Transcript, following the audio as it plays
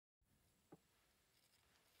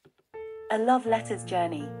A Love Letter's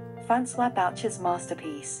Journey, François Boucher's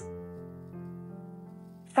masterpiece.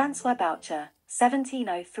 François Boucher,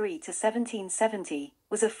 1703 to 1770,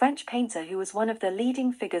 was a French painter who was one of the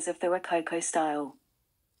leading figures of the Rococo style.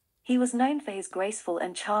 He was known for his graceful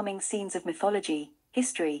and charming scenes of mythology,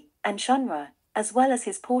 history, and genre, as well as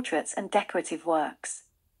his portraits and decorative works.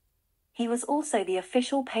 He was also the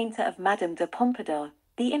official painter of Madame de Pompadour,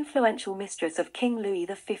 the influential mistress of King Louis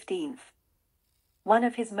XV. One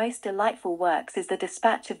of his most delightful works is The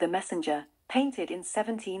Dispatch of the Messenger, painted in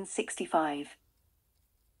 1765.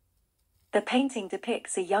 The painting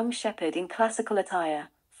depicts a young shepherd in classical attire,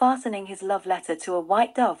 fastening his love letter to a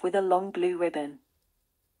white dove with a long blue ribbon.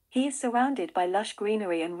 He is surrounded by lush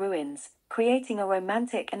greenery and ruins, creating a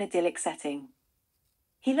romantic and idyllic setting.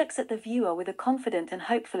 He looks at the viewer with a confident and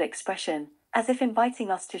hopeful expression, as if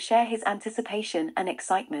inviting us to share his anticipation and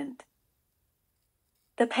excitement.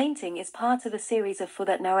 The painting is part of a series of four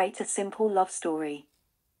that narrate a simple love story.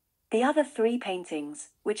 The other three paintings,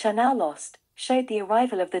 which are now lost, showed the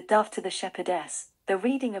arrival of the dove to the shepherdess, the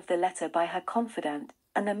reading of the letter by her confidante,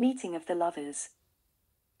 and the meeting of the lovers.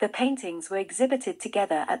 The paintings were exhibited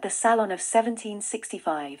together at the Salon of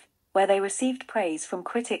 1765, where they received praise from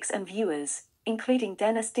critics and viewers, including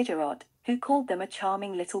Denis Diderot, who called them a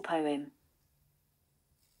charming little poem.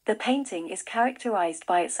 The painting is characterized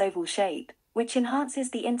by its oval shape, which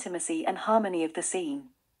enhances the intimacy and harmony of the scene.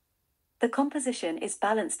 The composition is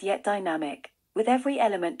balanced yet dynamic, with every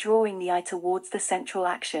element drawing the eye towards the central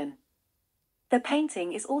action. The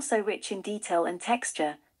painting is also rich in detail and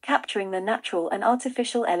texture, capturing the natural and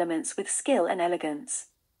artificial elements with skill and elegance.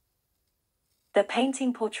 The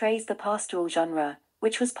painting portrays the pastoral genre,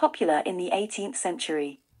 which was popular in the 18th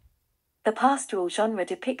century. The pastoral genre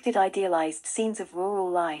depicted idealized scenes of rural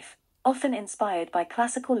life, often inspired by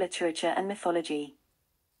classical literature and mythology.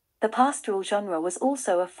 The pastoral genre was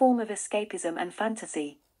also a form of escapism and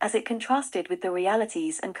fantasy, as it contrasted with the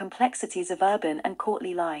realities and complexities of urban and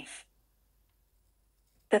courtly life.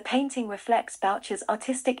 The painting reflects Boucher's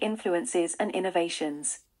artistic influences and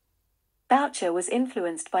innovations. Boucher was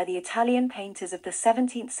influenced by the Italian painters of the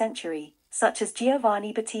 17th century, such as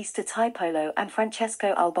Giovanni Battista Tiepolo and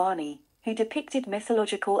Francesco Albani, who depicted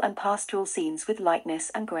mythological and pastoral scenes with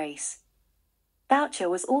lightness and grace. Boucher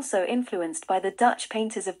was also influenced by the Dutch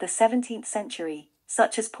painters of the 17th century,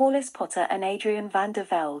 such as Paulus Potter and Adrian van der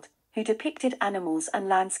Velde, who depicted animals and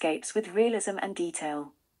landscapes with realism and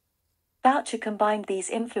detail. Boucher combined these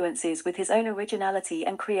influences with his own originality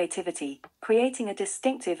and creativity, creating a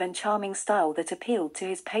distinctive and charming style that appealed to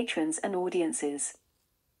his patrons and audiences.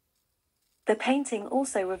 The painting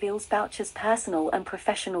also reveals Boucher's personal and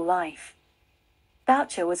professional life.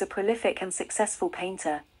 Boucher was a prolific and successful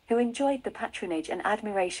painter, who enjoyed the patronage and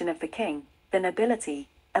admiration of the king, the nobility,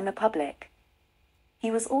 and the public. He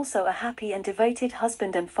was also a happy and devoted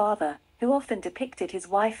husband and father, who often depicted his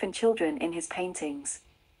wife and children in his paintings.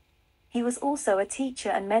 He was also a teacher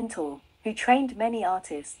and mentor, who trained many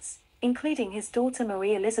artists, including his daughter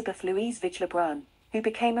Marie Elizabeth Louise Viglebrun, who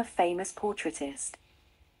became a famous portraitist.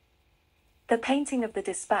 The painting of The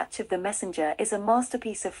Dispatch of the Messenger is a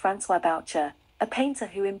masterpiece of François Boucher, a painter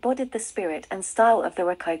who embodied the spirit and style of the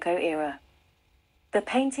Rococo era. The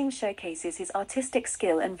painting showcases his artistic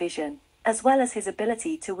skill and vision, as well as his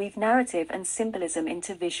ability to weave narrative and symbolism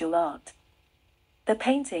into visual art. The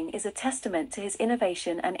painting is a testament to his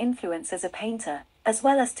innovation and influence as a painter, as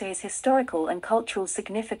well as to his historical and cultural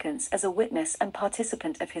significance as a witness and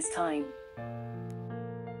participant of his time.